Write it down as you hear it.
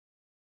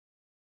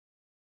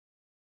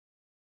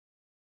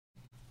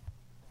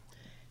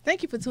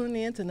Thank you for tuning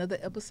in to another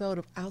episode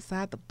of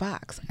Outside the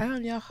Box.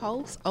 I'm your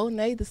host,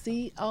 Onay, the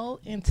CEO,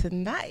 and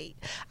tonight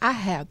I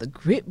have the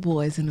Grit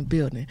Boys in the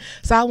building.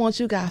 So I want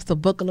you guys to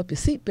buckle up your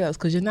seatbelts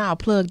because you're now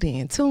plugged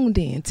in, tuned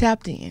in,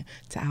 tapped in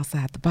to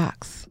Outside the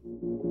Box.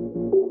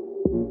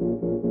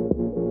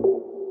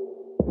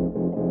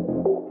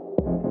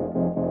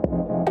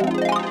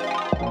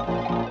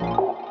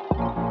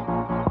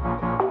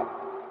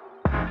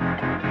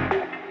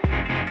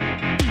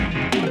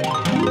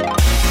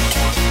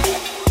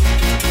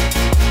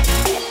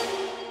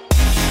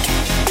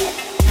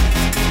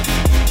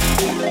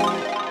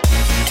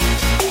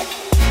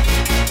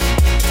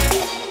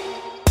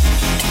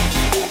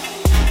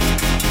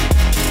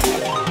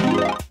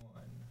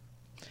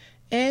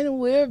 And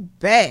we're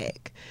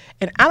back.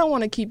 And I don't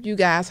want to keep you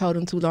guys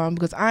holding too long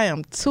because I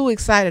am too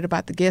excited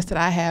about the guests that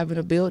I have in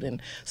the building.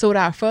 So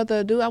without further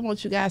ado, I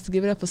want you guys to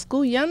give it up for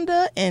School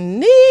Yonder and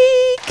Nick.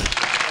 What's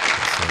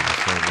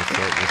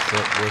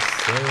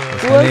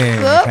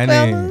up,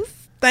 fellas?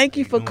 Thank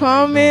you for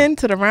coming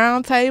to the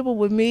round table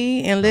with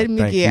me and letting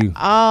me get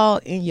all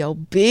in your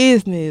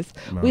business.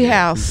 We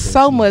have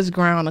so much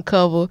ground to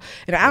cover,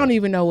 and I don't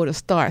even know where to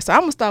start. So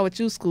I'm going to start with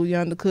you, School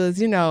Yonder, because,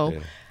 you know,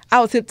 I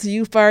was hip to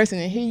you first,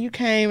 and then here you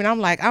came, and I'm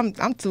like, I'm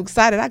too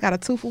excited. I got a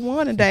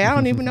 2-for-1 today. I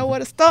don't even know where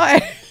to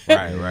start.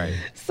 Right.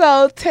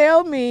 So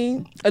tell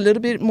me a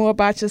little bit more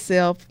about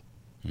yourself.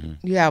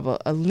 Mm-hmm. You have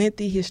a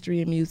lengthy history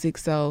in music,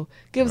 so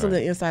give us a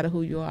little insight of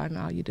who you are and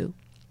all you do.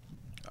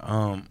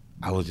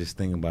 I was just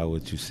thinking about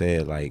what you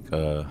said, like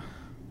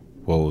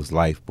what was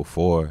life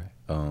before.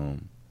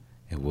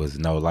 It was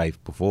no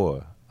life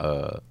before.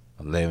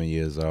 11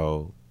 years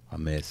old, I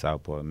met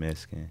Southport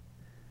Mexican.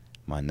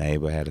 My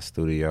neighbor had a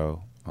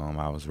studio.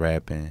 I was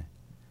rapping.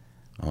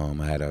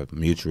 I had a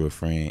mutual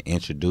friend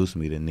introduced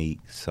me to Neek.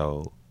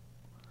 So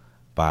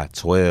by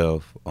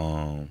 12,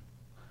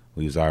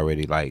 we was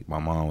already like, my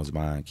mom was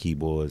buying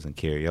keyboards and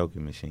karaoke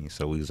machines.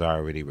 So we was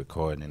already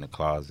recording in the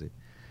closet,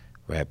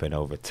 rapping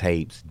over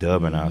tapes,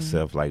 dubbing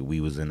ourselves like we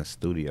was in the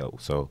studio.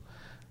 So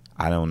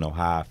I don't know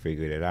how I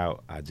figured it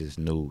out. I just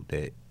knew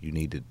that you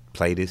need to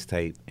play this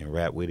tape and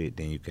rap with it,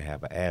 then you can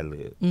have an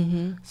ad-lib.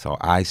 Mm-hmm. So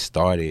I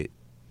started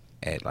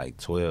at like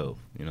 12,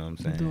 you know what I'm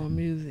saying? Doing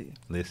music.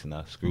 Listen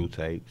to screw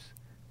tapes,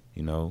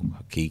 you know,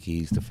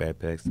 Kikis, the Fat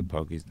Packs, the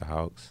Pokies, the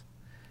Hawks.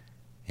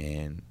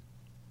 And,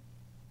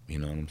 you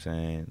know what I'm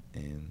saying?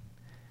 And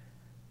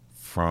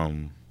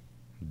from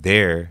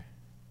there,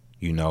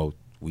 you know,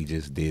 we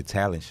just did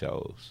talent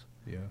shows.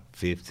 Yeah.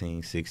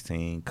 15,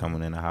 16,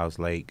 coming in the house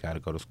late, got to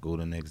go to school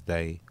the next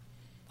day.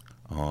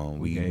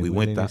 We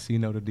went to see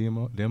the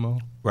demo.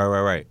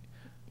 Right.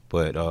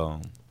 But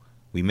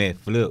we met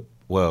Flip.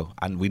 Well,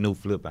 we knew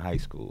Flip in high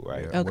school,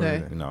 right? Yeah,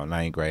 okay. You know,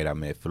 9th grade, I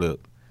met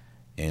Flip.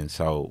 And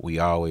so we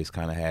always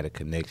kind of had a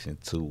connection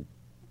to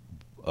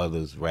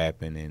others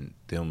rapping and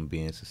them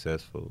being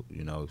successful.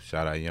 You know,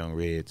 shout out Young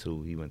Red,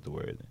 too. He went to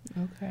Worthing.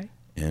 Okay.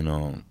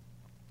 And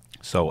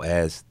so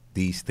as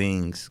these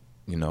things,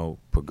 you know,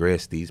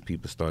 progressed, these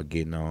people start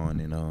getting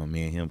on. And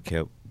me and him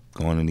kept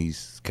going to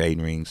these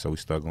caterings, so we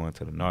started going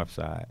to the north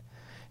side.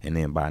 And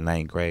then by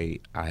 9th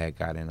grade, I had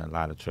got in a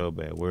lot of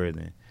trouble at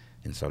Worthing.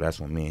 And so that's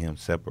when me and him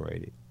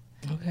separated.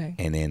 Okay.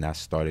 And then I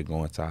started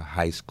going to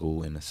high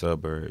school in the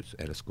suburbs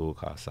at a school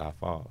called South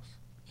Falls.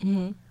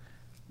 Mm-hmm.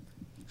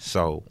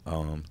 So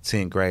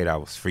 10th grade, I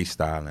was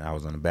freestyling. I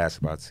was on the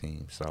basketball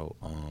team. So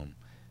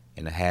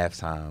in the half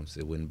times,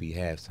 it wouldn't be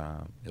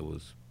halftime. It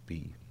was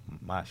be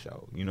my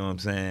show. You know what I'm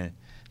saying?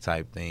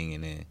 Type thing.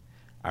 And then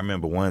I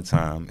remember one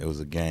time, it was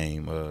a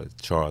game.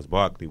 Charles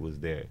Barkley was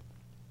there.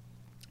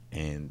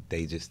 And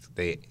they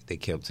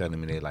kept telling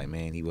me, they're like,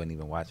 man, he wasn't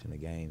even watching the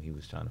game. He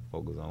was trying to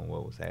focus on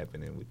what was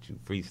happening with you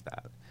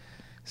freestyling.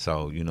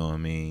 So, you know what I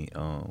mean?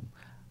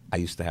 I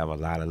used to have a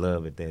lot of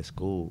love at that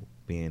school,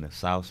 being a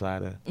South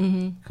Sider,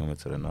 coming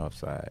to the North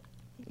Side.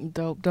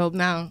 Dope.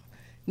 Now,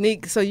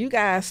 Nick, so you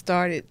guys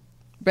started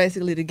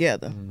basically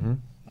together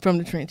from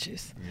the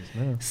trenches. Yes,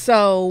 ma'am.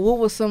 So what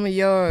were some of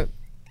your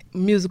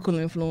musical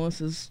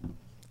influences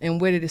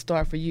and where did it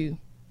start for you?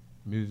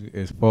 Music,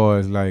 as far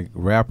as like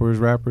rappers.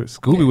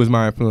 Scooby was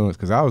my influence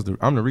because I'm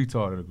the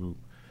retard of the group.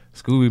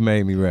 Scooby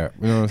made me rap.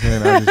 You know what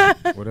I'm saying? I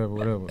just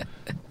whatever.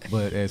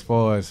 But as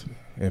far as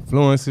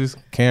influences,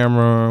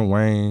 Cameron,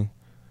 Wayne,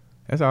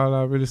 that's all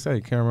I really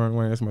say. Cameron and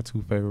Wayne, that's my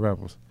 2 favorite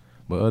rappers.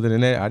 But other than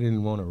that, I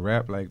didn't want to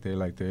rap like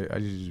that. I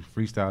just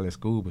freestyle at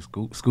school, but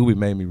Scooby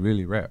made me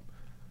really rap.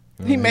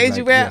 You know he made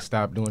you rap? Yeah,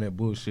 stop doing that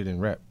bullshit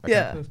and rap.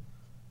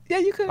 Yeah,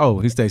 you could. Oh,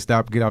 he say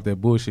stop, get off that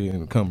bullshit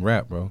and come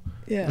rap, bro.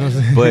 Yeah. You know what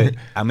I'm saying? But,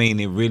 I mean,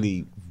 it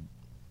really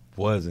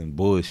wasn't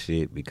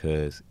bullshit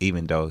because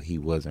even though he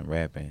wasn't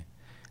rapping,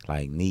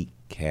 like Neek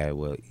had,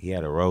 he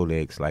had a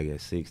Rolex like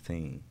at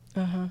 16.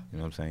 You know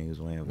what I'm saying? He was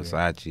wearing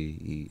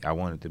Versace. I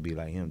wanted to be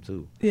like him,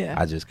 too. Yeah.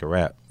 I just could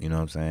rap, you know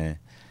what I'm saying?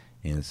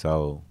 And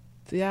so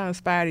y'all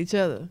inspired each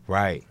other.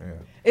 Right. Yeah.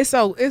 It's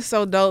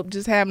so dope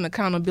just having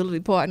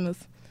accountability partners,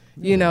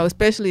 you know,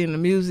 especially in the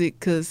music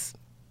because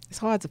it's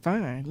hard to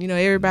find. You know,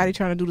 everybody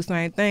trying to do the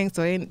same thing,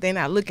 so they're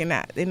not looking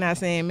at. They're not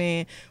saying,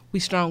 man,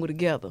 we stronger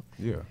together.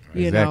 Yeah,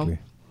 you exactly. know?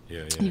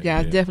 You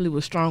guys definitely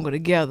were stronger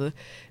together.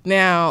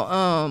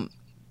 Now,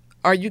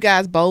 are you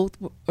guys both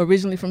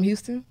originally from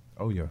Houston?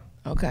 Oh yeah.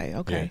 Okay.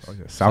 Yeah. Oh,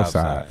 yeah.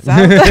 Southside.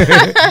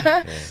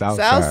 Southside. He's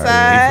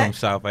from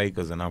South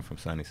Acres and I'm from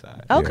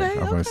Sunnyside. Okay.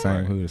 I'm from the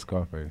same hood as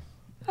Scarface.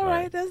 All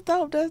right, that's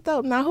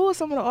dope. Now, who are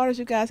some of the artists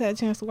you guys had a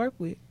chance to work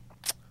with?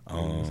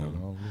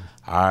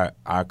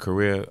 Our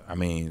career, I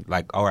mean,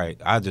 like, all right,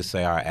 I'll just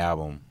say our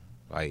album,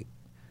 like,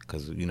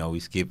 because, you know, we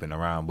skipping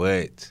around,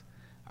 but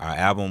our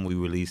album we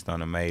released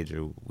on a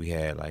major, we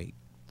had, like,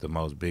 the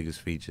most biggest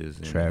features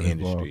in the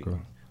industry.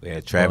 Barker. We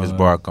had Travis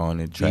Barker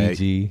on it, Trey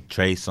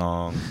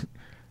Songz,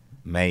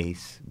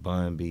 Mace,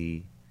 Bun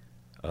B,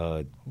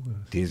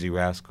 Dizzy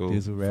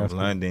Rascal from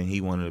London.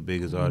 He one of the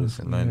biggest artists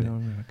in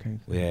London.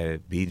 We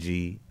had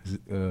BG,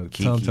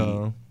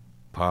 Kiki,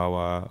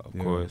 Power, of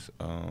course.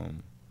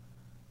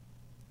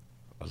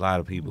 A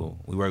lot of people.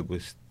 We worked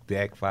with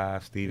Stack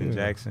 5, Steven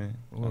Jackson,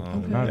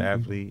 the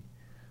athlete.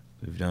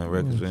 We've done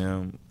records with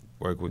him.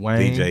 Worked with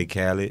Wayne. DJ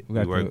Khaled.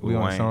 We worked with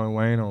on Wayne. song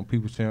Wayne on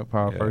People's Champ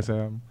Power first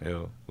album.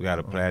 Yeah, we got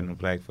a platinum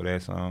plaque for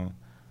that song.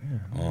 Yeah,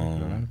 a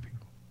lot of people.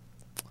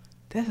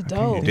 That's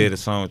dope. You did a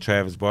song with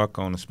Travis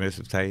Barker on the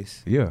Smiths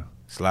Taste. Yeah.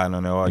 Sliding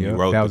on that all. You That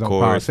wrote was the on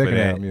chorus Power's for second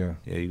that. album,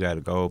 Yeah, you got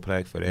a gold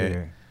plaque for that.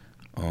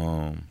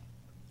 Yeah.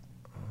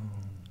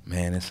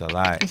 Man, it's a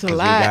lot. It's a 'Cause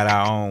lot. We got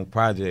our own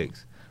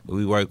projects. But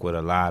we work with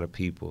a lot of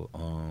people.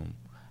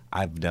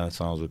 I've done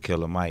songs with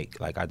Killer Mike.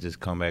 Like, I just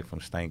come back from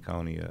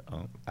Stankonia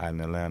out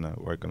in Atlanta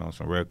working on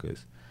some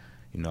records.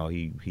 You know,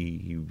 he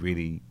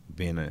really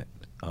been a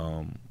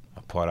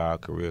part of our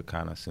career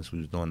kind of since we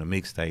was doing the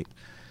mixtape.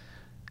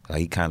 Like,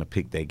 he kind of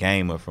picked that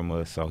game up from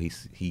us, so he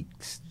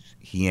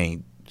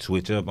ain't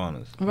switch up on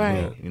us.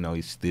 Right. But, you know,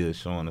 he's still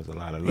showing us a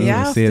lot of love.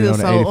 Yeah, I'm still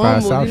so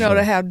humble, you know,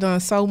 to have done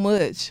so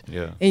much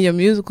in your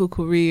musical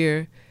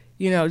career,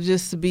 you know,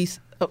 just to be,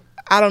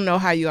 I don't know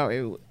how you are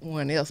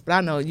everyone else, but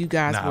I know you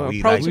guys were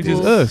approachable, we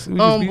just us. We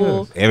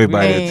humble. just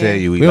Everybody will tell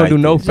you we don't do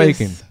no just,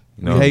 faking.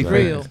 No, we hate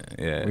real.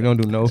 Yeah. We don't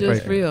do no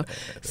Just faking. real.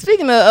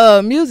 Speaking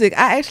of music,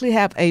 I actually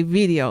have a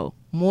video,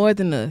 More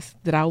Than Us,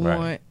 that I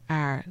want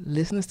our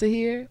listeners to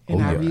hear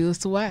and our viewers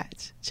to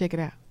watch. Check it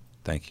out.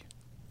 Thank you.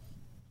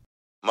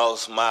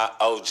 Most my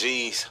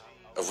OGs,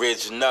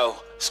 original,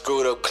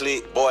 screwed up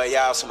click, boy,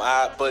 y'all some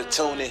odd but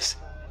tunics.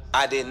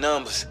 I did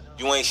numbers,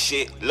 you ain't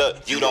shit,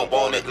 look, you don't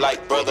want it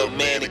like brother,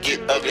 man, to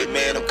get ugly,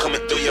 man, I'm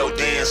coming through your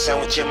den,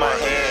 sandwich in my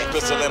hand,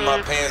 pistol in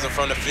my pants, I'm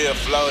from the fifth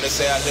floor, they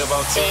say I live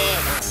on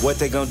 10. What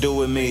they gonna do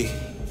with me?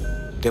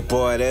 That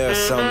boy there,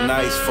 some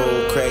nice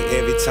fool, crack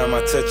every time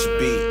I touch a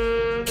beat.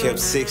 Kept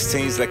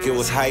 16s like it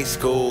was high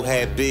school,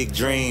 had big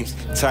dreams,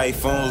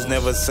 typhoons,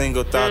 never a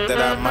single thought that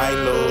I might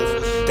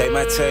lose. They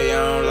might tell you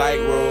I don't like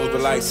rules,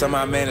 but like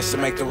somehow I managed to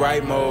make the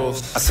right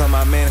moves. I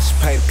somehow managed to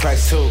pay the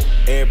price too.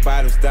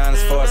 Everybody was down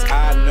as far as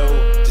I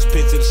knew. Just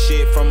picture the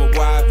shit from a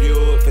wide view.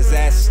 If his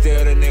ass is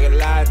still the nigga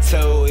lied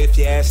to. If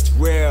you ask the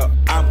real,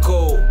 I'm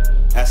cool.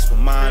 As for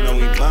mine,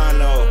 we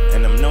mono,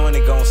 and I'm knowing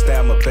it gon'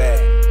 stab my back.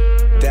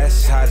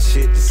 That's how the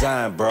shit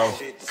designed, bro.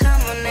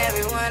 Come on,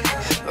 everyone,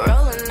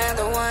 roll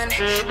another one.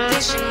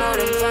 This shit more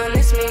than fun.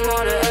 This mean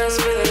more to us,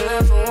 feeling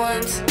love for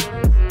once.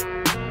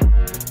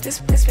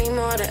 This mean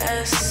more to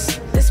us.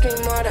 This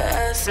mean more to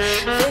us.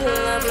 Feeling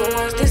love for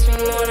once. This mean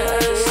more to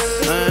us.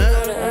 This mean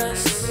more to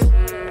us.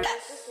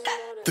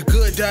 The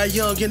good die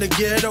young in the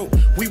ghetto.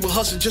 We will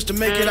hustle just to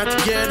make it out the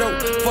ghetto.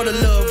 For the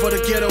love of the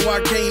ghetto, I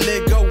can't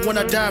let go. When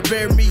I die,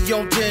 bury me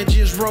on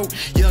Tangiers Road.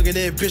 Young and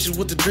ambitious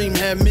with the dream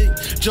had me.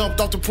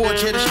 Jumped off the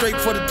porch, headed straight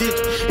for the ditch.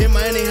 In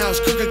my auntie house,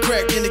 cooking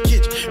crack in the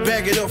kitchen.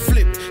 Bag it up,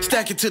 flip it,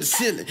 stack it to the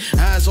ceiling.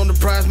 Eyes on the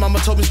prize, mama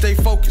told me stay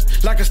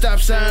focused. Like a stop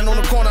sign on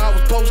the corner, I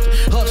was posted.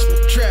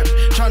 Hustling, trapping,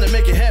 trying to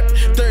make it happen.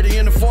 30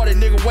 and the 40,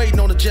 nigga waiting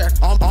on the jack.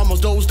 I'm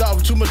almost dozed off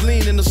with too much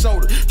lean in the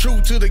soda. True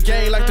to the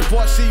game, like the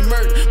boy see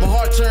murder. My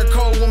heart turned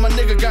cold when my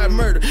nigga got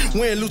murdered.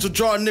 Win, lose or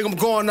draw, nigga, I'm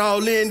going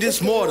all in.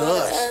 This more to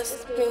us.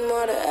 This mean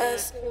more to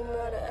us.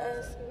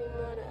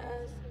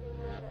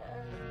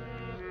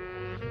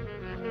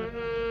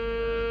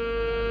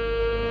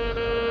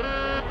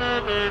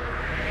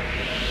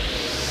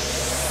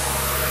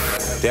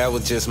 That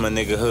was just my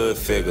nigga hood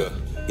figure.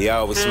 He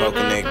always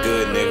smoking that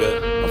good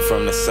nigga. I'm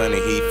from the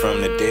sunny, he from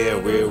the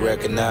dead. Real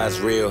recognized,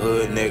 real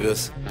hood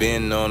niggas.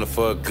 Been on it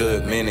for a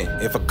good minute.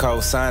 If I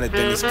co-sign it,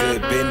 then it's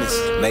good business.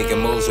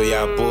 Making moves where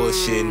y'all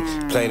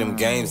bullshitting. Play them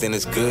games, then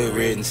it's good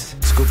riddance.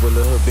 Scoop a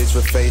little bitch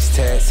with face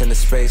tats in the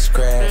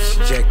spacecraft. She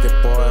jacked the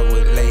boy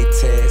with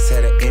latex.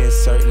 Had an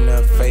insert in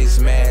her face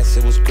mask.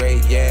 It was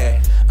great,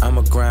 yeah.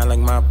 I'ma grind like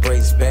my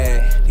brakes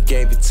bad. They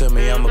gave it to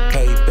me, I'ma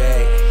pay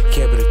back.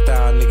 Kept it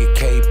 1,000, nigga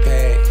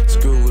K-Pack.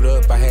 Screwed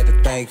up, I had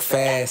to think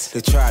fast.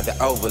 They tried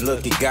to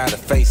overlook it, gotta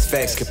face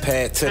facts.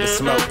 Compared to the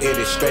smoke, it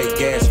is straight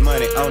gas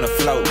money on the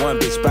float. One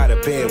bitch by the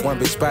bed, one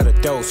bitch by the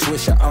door.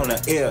 Swisher on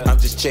the ear. I'm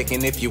just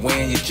checking if you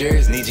wearing your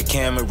jersey. Need your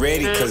camera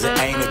ready, cause it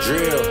ain't a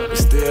drill. But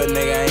still,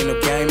 nigga, ain't no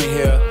game in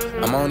here.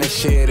 I'm on this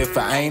shit if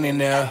I ain't in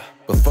there.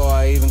 Before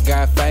I even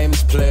got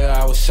famous player,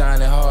 I was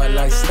shining hard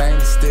like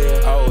stainless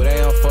steel. Oh, they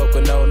don't fuck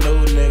with no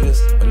new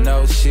niggas, but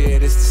no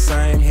shit, it's the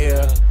same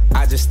here.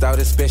 I just thought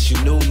it's best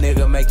you knew,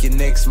 nigga. Make your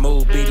next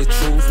move be the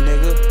truth,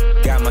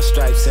 nigga. Got my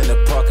stripes in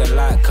the parking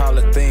lot, call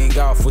a thing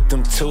off with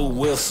them 2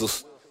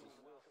 whistles.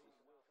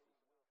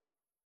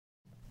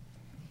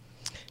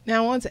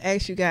 Now I want to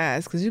ask you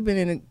guys, because you've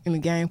been in the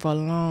game for a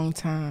long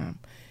time.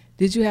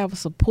 Did you have a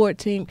support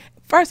team?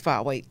 First of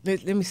all, wait,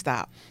 let me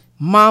stop.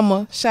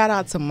 Mama, shout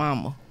out to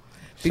Mama.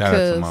 Shout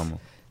out to Mama.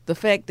 The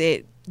fact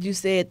that you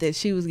said that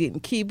she was getting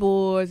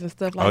keyboards and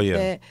stuff like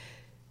that.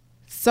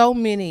 So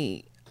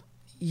many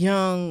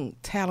young,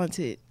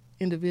 talented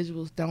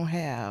individuals don't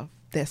have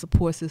that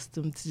support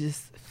system to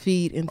just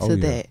feed into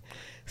that.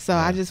 So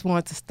I just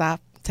want to stop,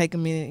 take a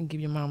minute and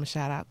give your mom a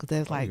shout out, because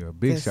that's like a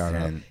big shout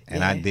out.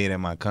 And I did at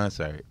my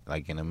concert,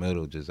 like in the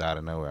middle, just out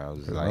of nowhere. I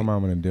was like, my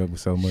mama done dealt with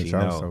so much.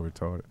 I was so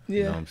retarded.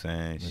 You know what I'm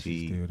saying?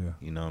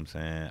 You know what I'm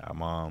saying? Our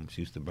mom,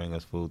 she used to bring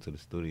us food to the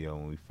studio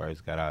when we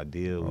first got our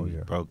deal. We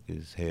was broke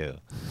as hell,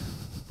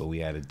 but we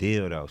had a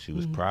deal though. She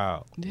was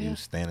proud. We was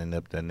standing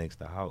up there next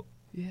to Hawk.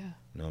 Yeah.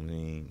 You know what I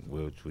mean?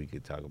 Which we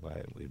could talk about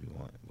it if you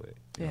want, but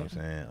you know what I'm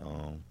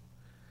saying?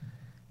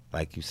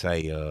 Like you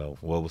say,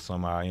 what was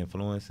some of our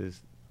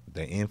influences?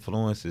 The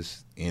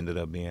influences ended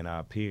up being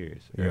our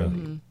peers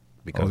early.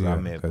 Because I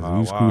met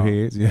Paul Wall.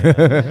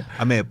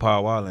 I met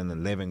Paul Wall in the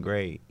 11th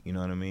grade. You know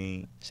what I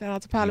mean? Shout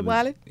out to Polly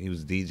Wally. He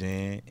was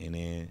DJing, and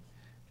then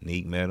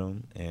Neek met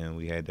him, and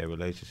we had that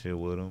relationship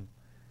with him.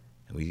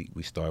 And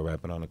we started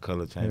rapping on the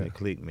Color Change and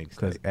Click mixtape.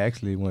 Because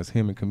actually, once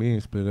him and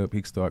Chameleon split up,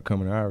 he started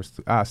coming to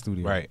our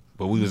studio. Right.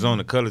 But we was on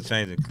the Color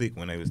Change and Click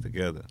when they was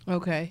together.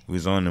 Okay. We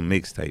was on the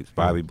mixtapes,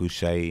 Bobby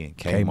Boucher and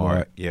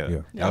Kmart.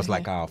 Yeah. That was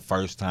like our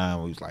first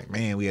time. We was like,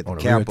 man, we had the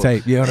Kappa. On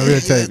the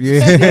real tape.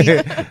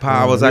 Yeah. The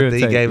Power was out there.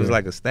 He gave us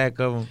like a stack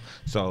of them.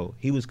 So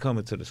he was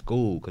coming to the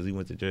school because he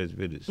went to Jersey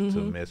Village to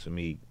mess with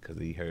me because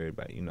he heard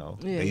about,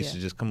 they used to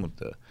just come up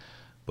there.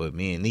 But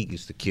me and Neek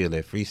used to kill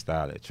that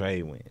freestyle at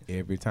Trade Winds.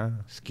 Every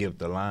time. Skip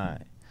the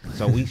line.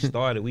 So we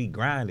started, we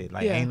grinded.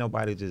 Like, ain't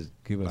nobody just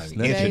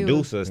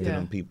introduce us to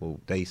them people.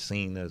 They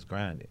seen us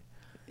grinding.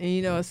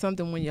 And it's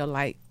something when your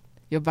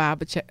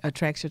vibe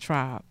attracts your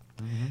tribe.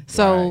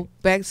 So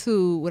back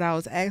to what I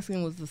was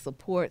asking was the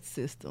support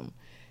system.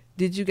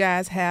 Did you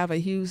guys have a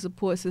huge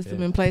support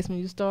system in place when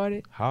you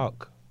started?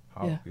 Hawk.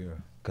 Yeah.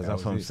 Because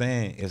that's what I'm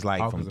saying. It's like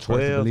Hawk from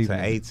 12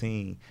 to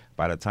 18,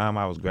 by the time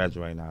I was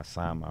graduating, I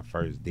signed my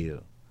first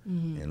deal.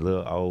 And Lil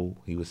O,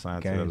 he was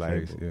signed to the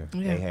label.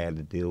 They had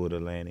to deal with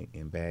Atlantic,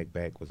 and Bag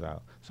Back was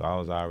out. So I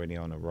was already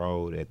on the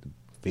road at the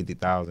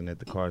 50,000 at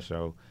the car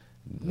show,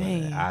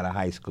 out of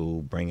high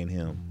school, bringing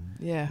him.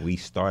 Yeah. We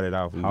started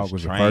off. Hawk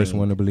was the first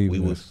one to believe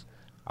in us.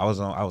 I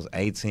was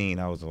 18.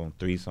 I was on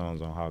 3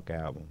 songs on Hawk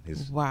album.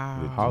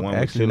 Hawk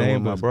actually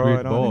named us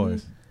Grit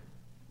Boys.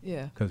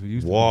 Yeah. Because we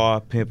used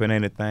War, Pimpin'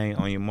 Ain't a Thing,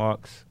 On Your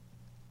Marks.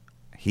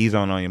 He's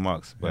on Your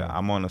Marks, but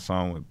I'm on a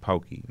song with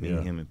Pokey,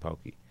 him and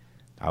Pokey.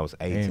 I was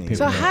 18.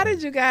 So how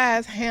did you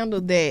guys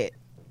handle that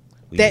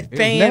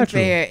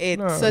fanfare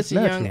at such a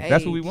young age?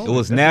 That's what we wanted. It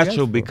was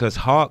natural because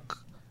Hawk,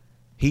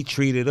 he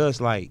treated us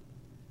like,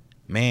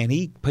 man,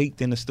 he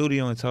peeked in the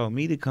studio and told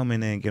me to come in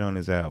there and get on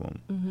his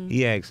album.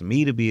 He asked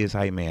me to be his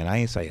hype man. I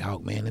ain't say,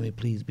 Hawk, man, let me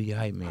please be your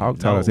hype man. Hawk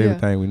taught us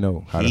everything we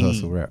know, how to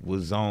hustle rap. He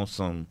was on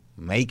some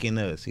making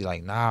us. He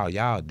like, nah,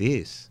 y'all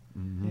this.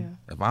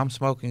 If I'm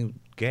smoking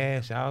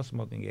gas, y'all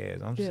smoking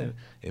gas.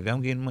 If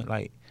I'm getting money,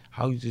 like,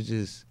 how you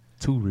just...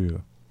 Too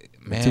real.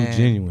 Man, too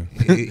genuine.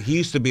 He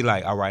used to be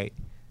like, all right,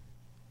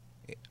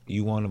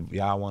 I'm gonna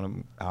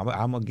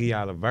give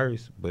y'all a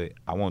verse, but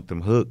I want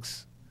them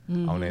hooks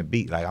on that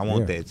beat. Like, I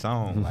want that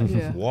song.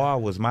 Like, War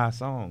was my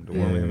song. The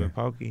one with him and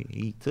Pokey,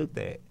 he took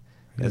that.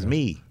 That's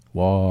me.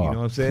 War. You know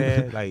what I'm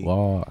saying? Like,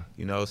 War.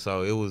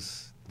 So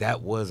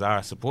that was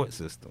our support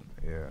system.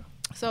 Yeah.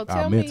 So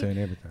our mentor and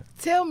everything.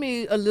 Tell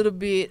me a little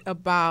bit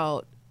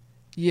about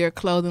your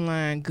clothing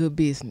line, Good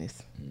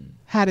Business.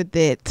 How did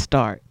that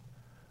start?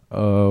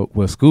 Well,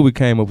 Scooby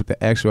came up with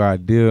the actual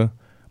idea,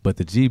 but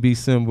the GB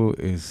symbol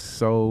is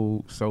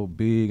so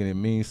big and it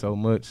means so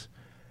much.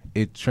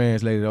 It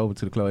translated over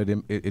to the clothes.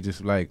 It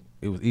just like,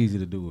 it was easy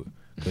to do it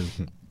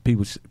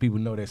because people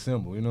know that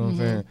symbol. You know what I'm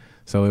saying?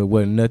 So it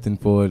wasn't nothing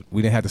for it.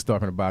 We didn't have to start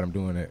from the bottom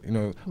doing that.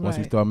 Once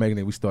we start making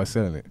it, we start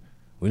selling it.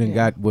 We didn't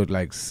got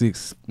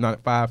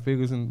 5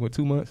 figures in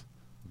 2 months.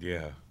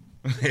 Yeah.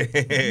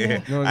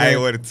 You know I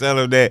ain't want to tell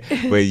him that,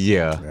 but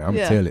I'm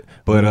gonna tell it.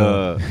 But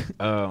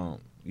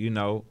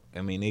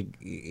I mean,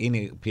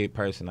 any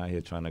person out here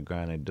trying to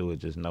grind and do it,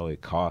 just know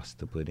it costs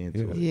to put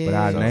into it. Yeah. But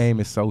our name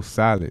is so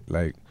solid.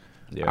 Like,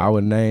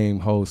 our name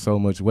holds so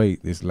much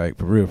weight. It's like,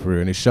 for real.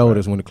 And it showed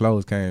us when the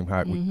clothes came,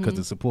 because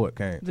the support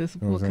came. The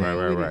support came.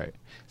 Right.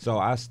 So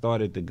I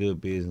started the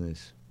Good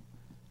Business.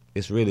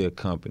 It's really a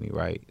company,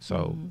 right?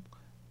 So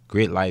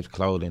Grit Life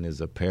Clothing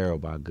is apparel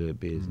by Good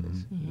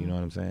Business. You know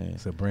what I'm saying?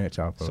 It's a branch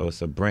off of. So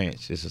it's a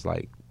branch. It's just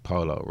like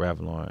Polo, Ralph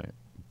Lauren,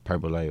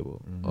 Purple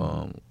Label.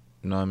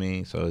 You know what I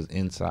mean? So it's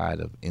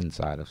inside of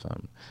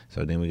something.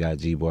 So then we got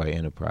G-Boy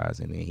Enterprise,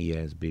 and then he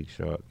has Big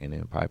Shark, and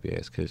then Pipey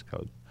has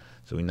Cusco.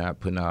 So we're not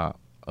putting our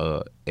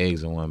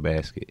eggs in one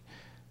basket.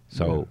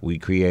 So we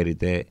created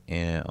that,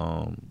 and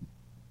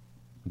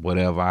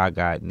whatever I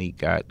got, Neek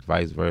got,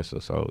 vice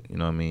versa. So you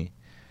know what I mean.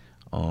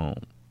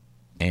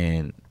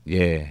 And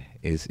yeah,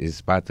 it's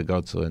about to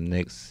go to a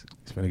next.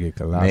 It's gonna get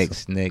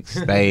colossal.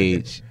 Next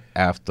stage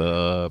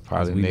after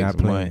probably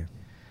next month.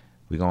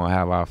 We're gonna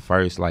have our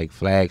first like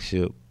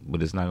flagship,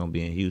 but it's not gonna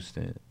be in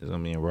Houston. It's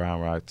gonna be in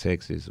Round Rock,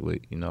 Texas,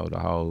 with the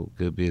whole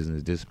Good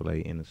Business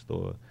display in the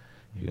store.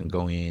 You can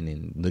go in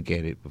and look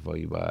at it before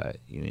you buy it.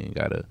 You ain't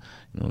gotta,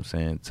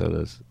 tell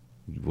us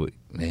what,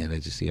 man,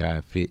 let's just see how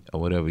it fit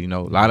or whatever. A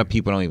lot of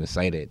people don't even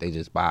say that. They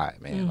just buy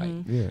it, man. Like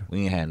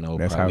we ain't had no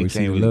problem. We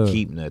can't really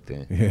keep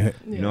nothing. You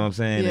know what I'm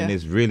saying? Yeah. And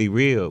it's really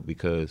real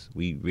because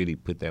we really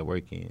put that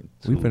work in.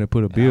 We finna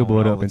put a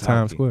billboard up in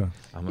Times Square.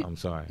 I'm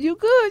sorry. You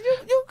good.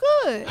 You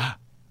good.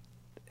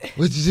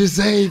 What'd you just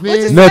say,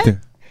 man? Nothing.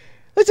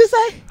 What'd you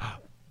say?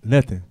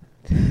 Nothing.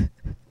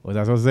 Was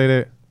I supposed to say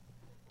that?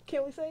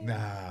 Can we say it?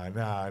 Nah.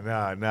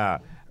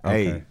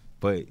 Okay. Hey,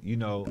 but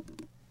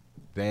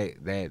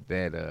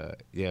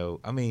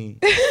I mean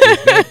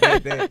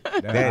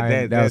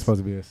that was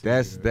supposed to be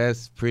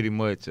that's pretty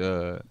much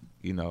in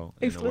the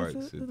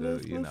works.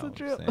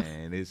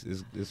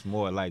 It's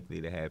more likely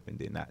to happen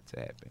than not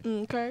to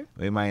happen. Okay.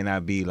 It might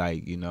not be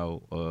like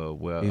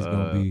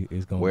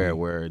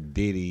where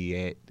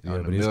Diddy at. Yeah,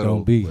 but it's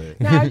gonna be.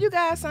 Now you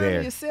guys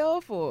signing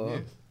yourself or?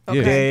 Yes.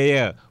 Okay.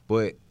 Yeah.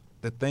 But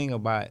the thing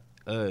about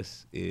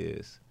us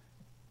is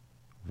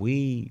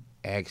we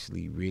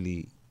actually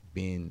really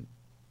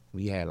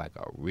we had like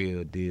a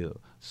real deal.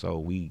 So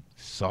we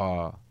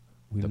saw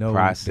the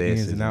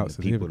processes and the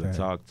people to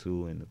talk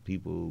to and the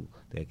people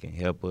that can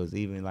help us.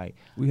 Even like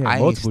I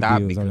ain't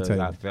stopped because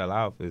I fell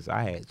off.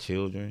 I had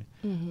children.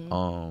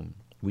 Mm-hmm.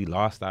 We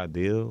lost our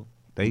deal.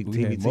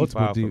 TVT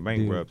filed for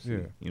bankruptcy. Yeah.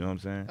 You know what I'm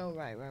saying? Oh,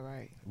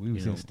 right. We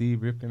was in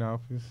Steve Rifkin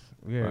office.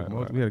 We had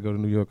to go to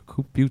New York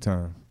a few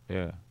times.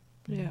 Yeah.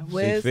 Yeah,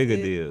 six-figure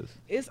deals.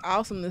 It's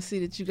awesome to see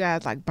that you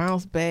guys like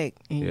bounce back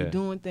and you're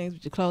doing things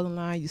with your clothing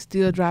line. You're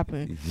still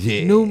dropping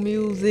new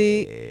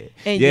music.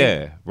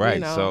 And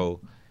right.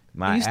 So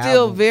my album,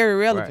 still very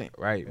relevant.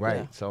 Right.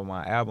 Yeah. So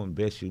my album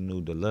Best You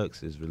Knew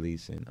Deluxe is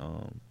releasing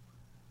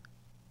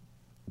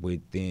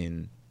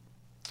within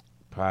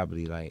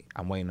probably like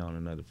I'm waiting on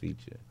another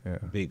feature,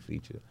 big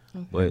feature.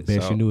 Okay. But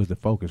Best You Knew is the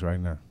focus right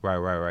now.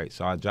 Right.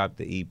 So I dropped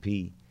the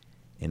EP.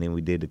 And then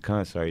we did the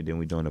concert. Then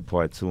we doing the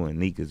part 2, and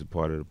Neek is a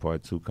part of the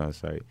part 2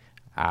 concert.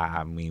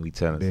 I mean, we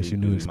telling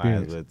people, we might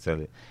as well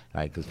tell it,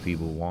 like, because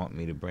people want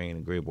me to bring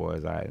the Great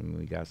Boys out. I mean,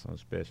 we got something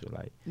special,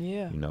 like,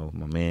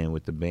 my man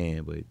with the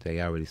band. But they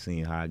already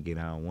seen how I get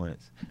on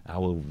once. I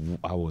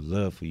would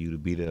love for you to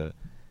be there,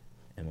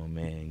 and my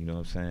man. You know what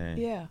I'm saying?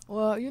 Yeah.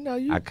 Well,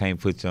 I can't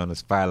put you on the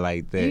spot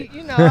like that. All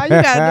you gotta do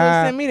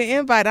is send me the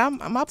invite.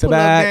 My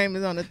pull-up game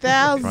is on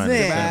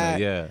 1,000.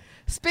 Yeah.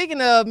 Speaking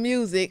of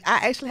music,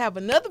 I actually have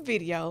another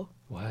video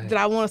that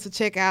I want us to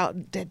check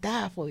out that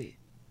died for you.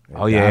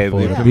 Oh, yeah. It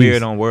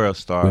premiered on World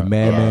Star. With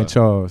Madman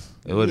Charles.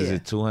 What is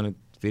it,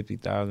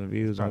 250,000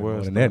 views on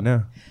World Star? That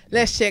now.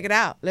 Let's check it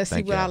out. Let's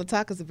see what all the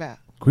talk is about.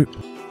 Quick.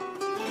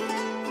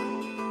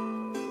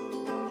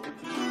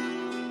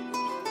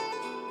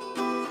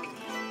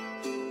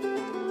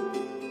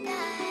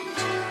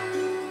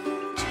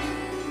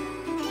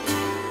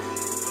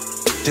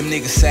 Them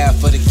niggas out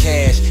for the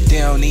cash, they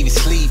don't even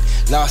sleep.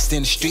 Lost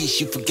in the streets,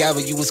 you forgot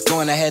where you was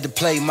going. I had to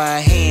play my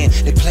hand,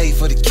 they play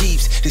for the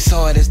keeps. This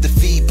hard as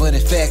defeat, but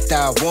in fact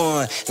I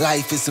won.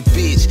 Life is a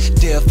bitch,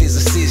 death is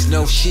a sis,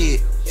 no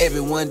shit.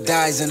 Everyone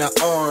dies in an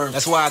arm.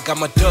 That's why I got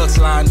my ducks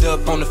lined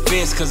up on the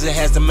fence, cause it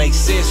has to make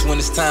sense when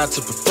it's time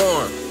to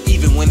perform.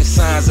 Even when it's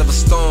signs of a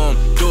storm,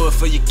 do it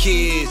for your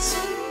kids,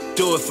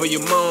 do it for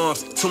your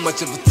moms. Too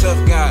much of a tough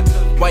guy,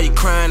 why you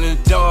crying in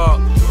the dark?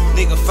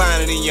 Nigga,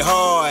 find it in your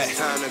heart.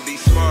 Time to be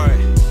smart.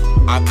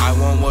 I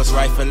want what's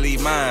rightfully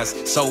mine.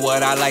 So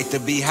what, I like to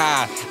be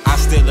high. I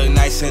still look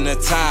nice in a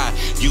tie.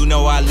 You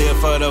know I live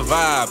for the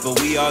vibe, but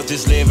we all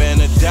just live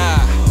and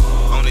die.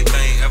 Only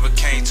thing ever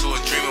came to a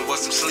dream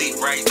was some sleep.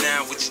 Right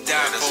now, what you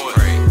die for it?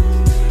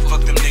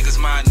 Fuck them niggas,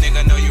 my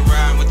nigga. Know you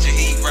ride with your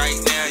heat. Right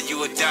now, you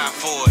would die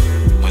for it.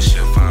 What's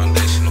your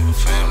foundation of a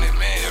family,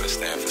 man? Gotta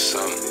stand for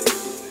something.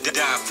 To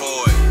die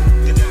for it.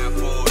 To die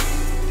for it.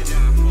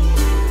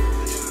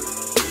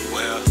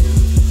 Well,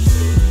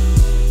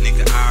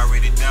 nigga, I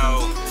already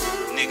know.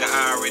 Nigga,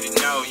 I already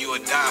know you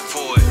would die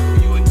for it.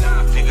 You would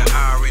die. Nigga,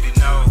 I already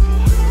know.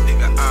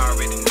 Nigga, I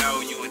already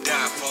know you would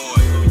die for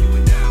it. You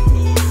would die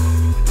for it.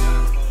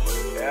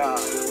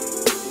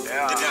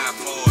 Yeah. To die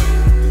for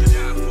it. To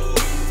die for it.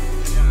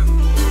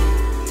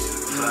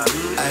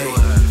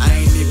 I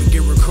ain't even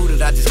get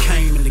recruited. I just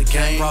came in the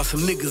game. Brought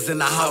some niggas in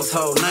the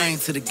household name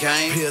to the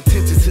game. Pay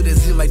attention to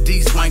this zip like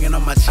D swinging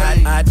on my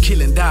chain. I'd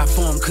kill and die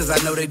for them cause I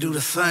know they do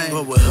the same.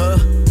 But with her,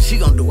 she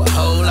gon' do a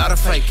whole lot of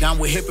fake. I'm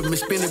with hippin' and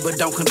spinning but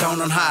don't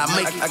condone on how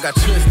I make it. I got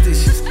trust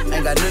issues,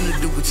 ain't got nothing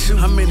to do with you.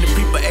 How many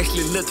people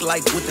actually look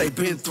like what they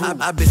been through?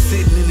 I been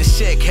sitting in the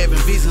shack having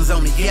visions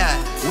on the yacht.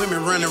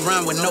 Women running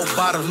around with no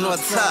bottoms, no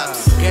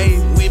tops.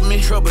 Game with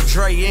me, Trouble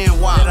Dre and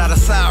Wild. Out of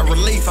side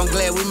relief, I'm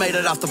glad we made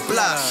it off the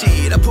block.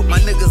 Shit, I put my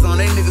niggas on,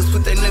 they niggas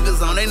put their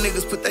niggas on, they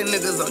niggas put their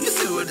niggas on. You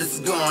see where this is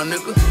going,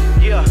 nigga.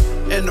 Yeah.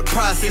 In the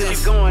process.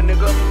 Keep going,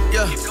 nigga.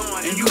 Yeah.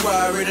 And you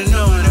already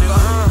know,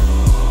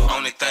 nigga.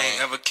 Only thing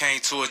ever came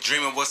to a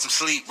dream was some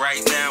sleep.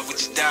 Right now,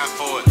 would you die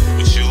for it?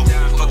 With you?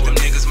 Fuck them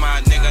niggas,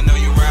 my nigga. Know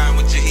you ride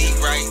with your heat.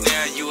 Right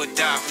now, you would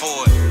die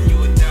for it. You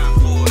would die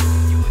for it.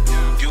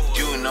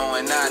 You know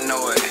and I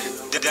know it.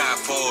 To die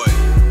for it.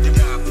 To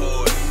die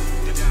for it.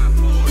 To die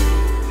for it.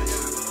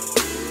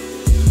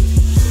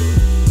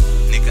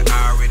 Nigga,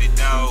 I already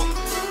know.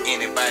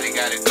 Anybody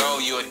gotta go,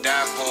 you would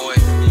die for it.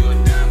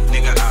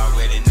 Nigga, I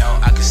already know.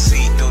 I can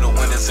see through the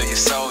windows of your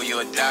soul, you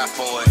would die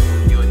for it.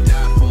 You would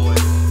die for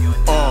it. You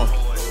would die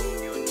for it.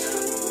 You would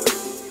die for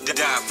it. To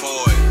die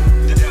for it.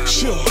 To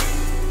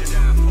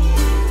die for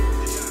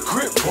it.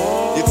 Grip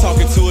ball. You're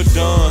talking to a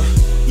Don.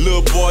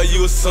 Little boy,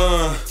 you a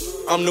son.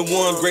 I'm the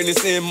one,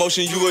 greatness in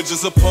motion, you are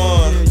just a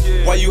pawn.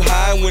 Why you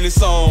hide when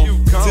it's on?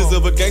 Tears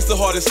of a gangster,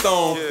 heart is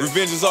stone.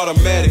 Revenge is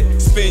automatic.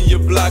 Spin your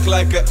block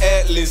like an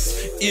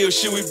atlas. Ill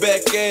shit, we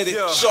back at it.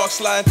 Sharks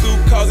sliding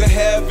through, causing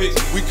havoc.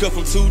 We cut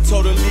from two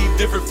totally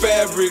different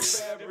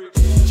fabrics.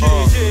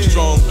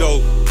 Strong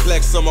dope,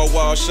 flex on my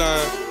wall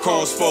shine,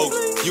 chrome spoke.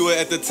 You were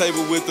at the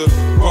table with the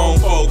wrong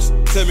folks.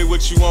 Tell me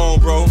what you on,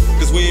 bro,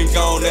 cause we ain't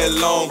gone that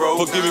long, bro.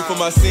 Forgive me for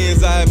my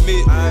sins, I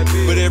admit.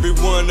 But every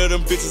one of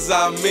them bitches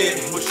I met.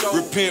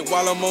 Repent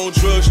while I'm on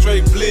drugs,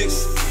 straight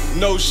blitz.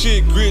 No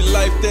shit, grit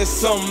life, that's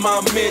something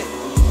I meant.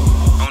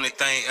 Only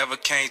thing ever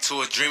came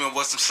to a dream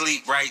was some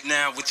sleep. Right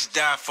now, would you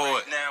die for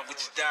it? Now, would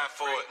you die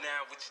for it?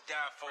 Now, would you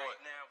die for it?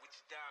 Now, would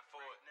you die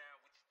for it? Now,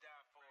 would you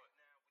die for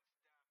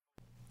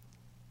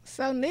it?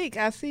 So, Nick,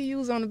 I see you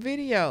was on the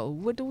video.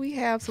 What do we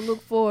have to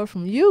look for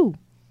from you?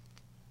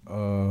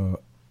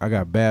 I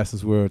got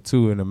Bastards World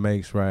 2 in the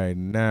makes right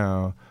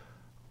now.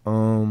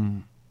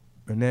 And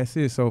that's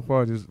it so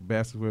far, just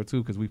Bastards World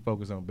 2, because we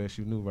focus on Best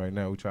You Knew right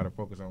now. We try to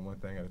focus on one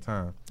thing at a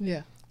time.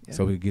 Yeah.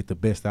 So we get the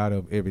best out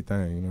of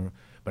everything, you know.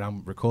 But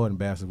I'm recording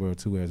Bastards World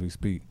 2 as we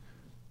speak.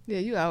 Yeah,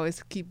 you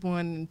always keep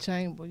one in the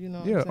chamber, you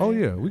know. Yeah, oh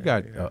yeah, we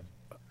got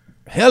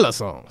hella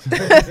songs.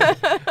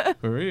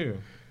 For real.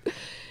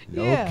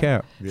 No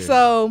cap. Yeah.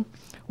 So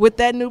with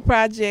that new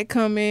project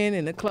coming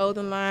and the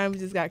clothing line, we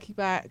just got to keep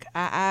our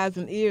eyes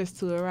and ears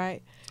to it,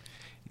 right?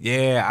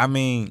 Yeah, I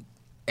mean,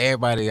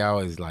 everybody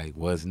always like,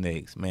 what's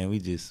next? Man, we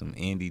just some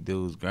indie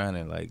dudes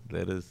grinding. Like,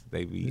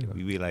 we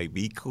be like,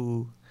 be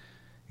cool.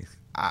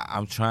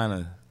 I'm trying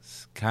to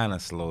kind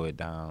of slow it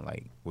down,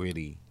 like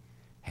really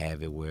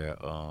have it where,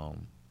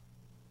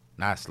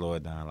 not slow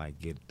it down, like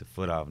get the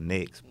foot off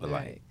next, but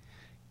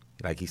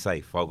like he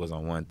say, focus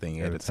on one thing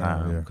at a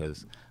time.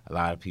 Because a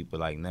lot of people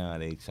like now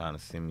they trying to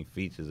send me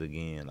features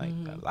again, like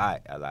a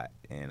lot,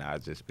 and I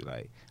just be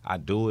like, I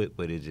do it,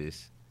 but it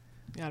just.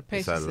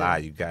 It's a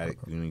lot. You got it.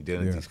 When you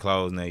dealing with these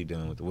clothes now, you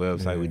dealing with the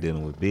website. We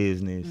dealing with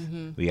business.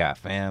 We got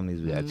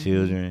families. We got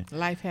children.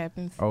 Life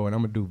happens. Oh, and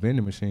I'm gonna do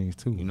vending machines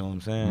too. You know what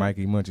I'm saying?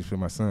 Mikey Munchies for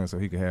my son, so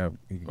he can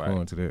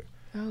go into that.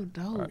 Oh,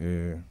 dope.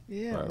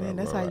 Yeah, man,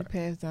 that's how you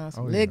pass down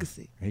some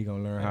legacy. He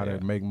gonna learn how to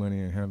make money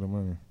and handle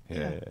money.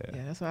 Yeah,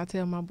 that's what I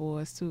tell my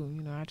boys too.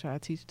 You know, I try to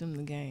teach them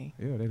the game.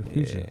 Yeah, they the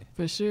future.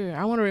 For sure.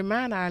 I want to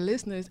remind our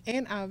listeners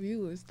and our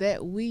viewers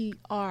that we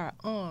are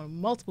on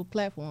multiple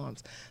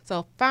platforms.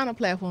 So find a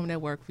platform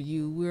that works for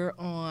you. We're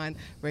on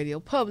Radio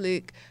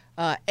Public,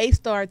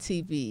 A-Star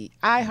TV,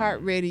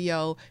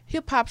 iHeartRadio,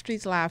 Hip Hop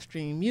Streets live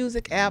stream,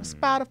 music app,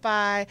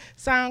 Spotify,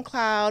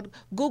 SoundCloud,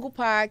 Google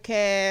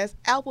Podcasts,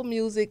 Apple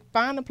Music.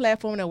 Find a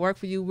platform that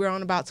works for you. We're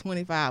on about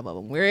 25 of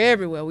them. We're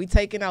everywhere. We're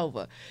taking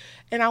over.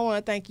 And I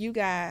want to thank you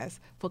guys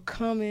for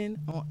coming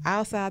on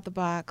Outside the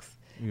Box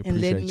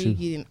and letting me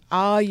get in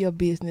all your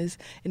business.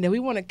 And then we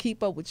want to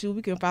keep up with you.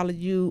 We can follow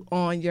you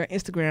on your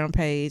Instagram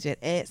page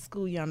at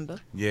 @SchoolYonda.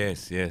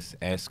 Yes,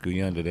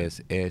 @SchoolYonda.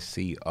 That's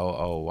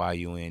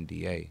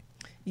SCOOYUNDA.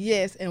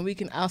 Yes, and we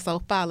can also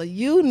follow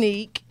you,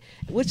 Neek.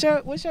 What's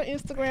your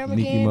Instagram again?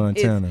 Nikki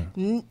Montana.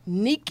 It's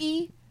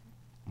Nikki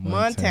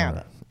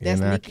Montana.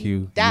 That's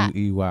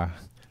NIQUEY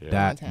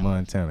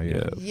Montana.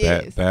 Yeah.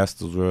 Yes.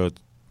 Bastards World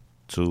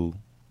 2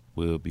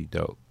 will be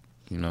dope.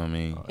 You know what I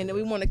mean? And then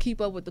we want to keep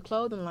up with the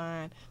clothing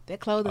line. That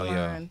clothing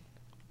line.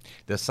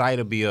 The site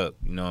will be up,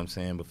 you know what I'm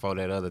saying, before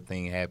that other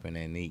thing happened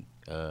and Neek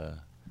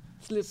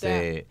slipped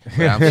said. out.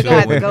 But I'm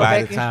sure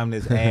by the time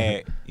this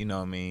ad, you know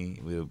what I mean,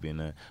 we'll be in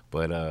there.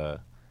 But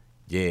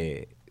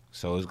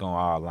so it's going to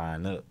all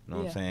line up. You know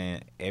what I'm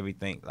saying?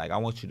 Everything. Like, I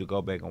want you to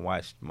go back and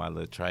watch my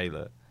little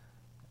trailer,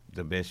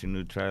 the Best You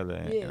Knew trailer,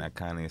 and I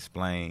kind of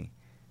explain,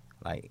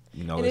 like,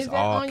 you know, it's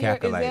all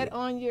calculated. Is that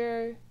on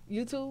your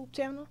YouTube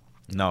channel?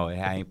 No,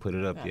 I ain't put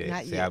it up yet.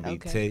 Not See, yet. I be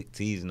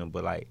teasing them,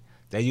 but like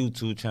that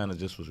YouTube channel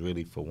just was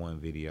really for one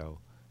video,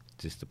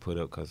 just to put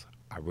up, because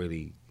I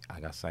really,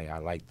 like I say, I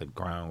like the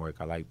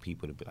groundwork. I like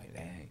people to be like,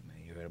 "Dang,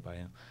 man, you heard about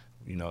him?"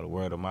 You know, the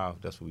word of mouth.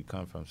 That's where we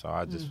come from. So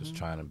I just was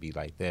trying to be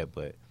like that,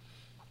 but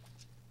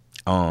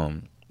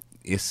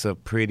it's a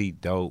pretty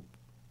dope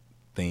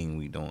thing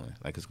we doing.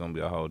 Like, it's gonna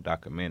be a whole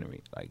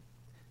documentary, like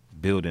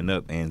building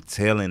up and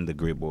telling the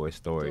Grit Boy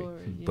story,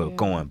 but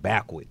going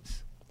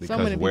backwards.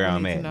 Because where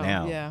I'm at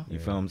now, you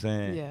feel what I'm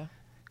saying? Yeah.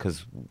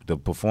 because the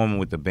performing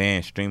with the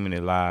band, streaming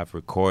it live,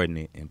 recording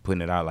it, and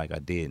putting it out like I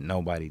did,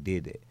 nobody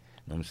did that. You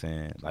know what I'm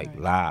saying? Like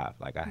live,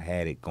 like I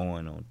had it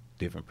going on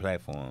different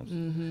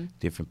platforms,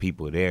 different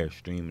people there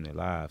streaming it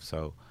live.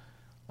 So,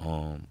 you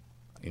know,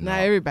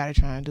 not everybody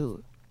trying to do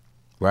it.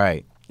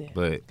 Right. Yeah.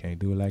 But can't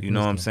do it like you know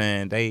what I'm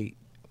saying?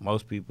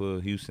 Most people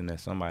in Houston, that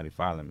somebody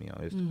follow me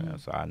on Instagram,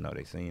 so I know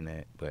they seen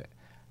that. But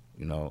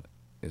you know,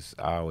 it's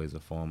always a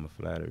form of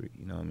flattery.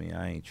 You know what I mean?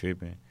 I ain't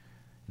tripping.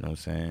 You know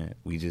what I'm saying?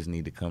 We just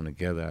need to come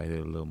together out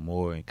here a little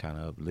more and kind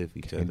of uplift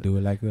each other. Can't do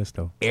it like us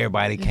though.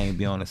 Everybody can't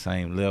be on the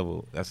same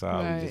level. That's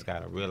all Right. we just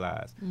gotta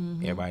realize.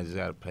 Everybody just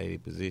gotta play their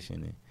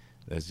position, and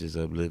let's just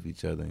uplift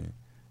each other. And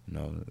you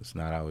know, it's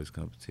not always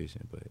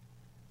competition, but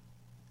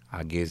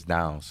I gets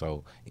down.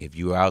 So if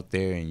you're out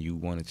there and you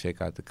want to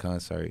check out the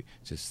concert,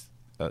 just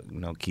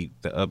you know, keep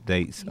the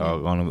updates are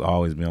gonna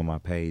always be on my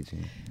page.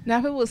 And now,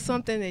 if it was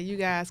something that you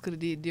guys could have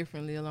did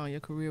differently along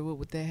your career, what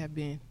would that have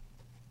been?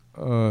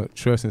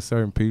 Trusting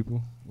certain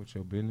people with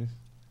your business.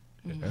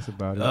 That's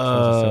about it.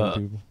 Trusting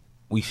certain people.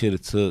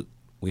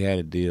 We had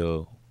a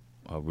deal,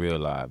 a real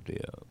live deal.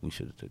 We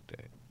should have took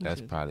that. That's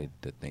probably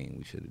the thing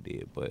we should have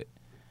did. But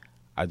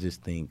I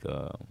just think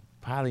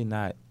probably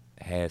not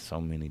had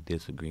so many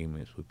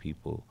disagreements with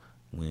people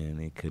when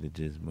it could have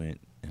just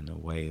went in a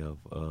way of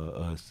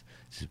us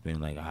just being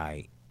like, all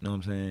right, you know what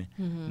I'm saying?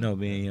 You know,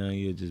 being young,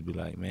 you'll just be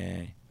like,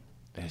 man,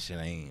 that shit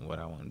ain't what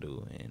I want to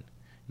do. And,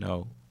 you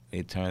know,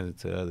 it turns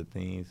into other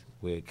things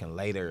where it can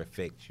later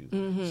affect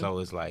you. So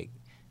it's like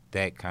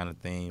that kind of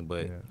thing.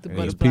 But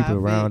there's people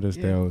around us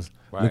that was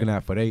looking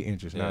out for their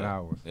interests, not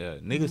ours. Yeah,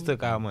 niggas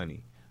took our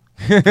money.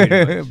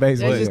 Basically.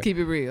 Let's just keep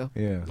it real.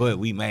 Yeah. But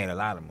we made a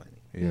lot of money.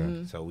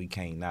 Yeah. So we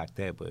can't knock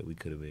that, but we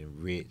could have been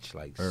rich,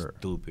 like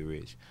stupid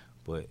rich.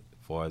 But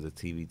as far as the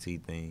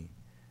TVT thing,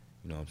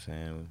 you know what I'm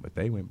saying? But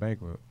they went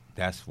bankrupt.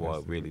 That's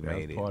what really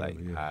made it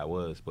like how it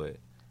was. But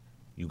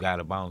you got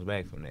to bounce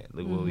back from that.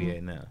 Look where we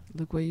at now.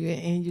 Look where you at,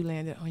 and you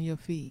landed on your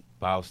feet.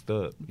 Bossed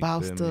up.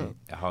 Bossed up.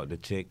 The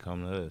check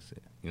come to us.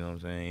 You know what I'm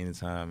saying?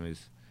 Anytime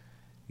it's,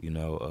 you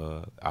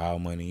know, our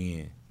money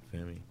in.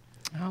 Feel me?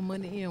 Our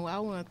money in. Well, I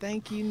want to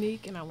thank you,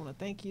 Nick, and I want to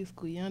thank you,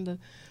 Skuyanda,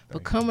 for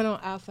coming on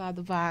Outside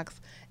the Box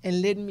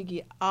and letting me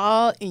get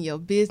all in your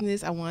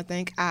business. I want to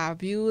thank our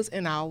viewers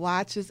and our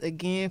watchers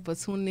again for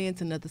tuning in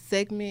to another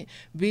segment.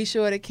 Be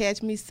sure to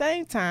catch me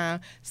same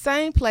time,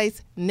 same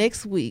place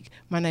next week.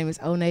 My name is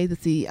Onay, the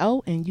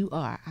CEO, and you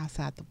are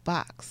Outside the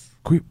Box.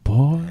 Quick,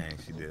 boy. Man,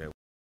 she did that.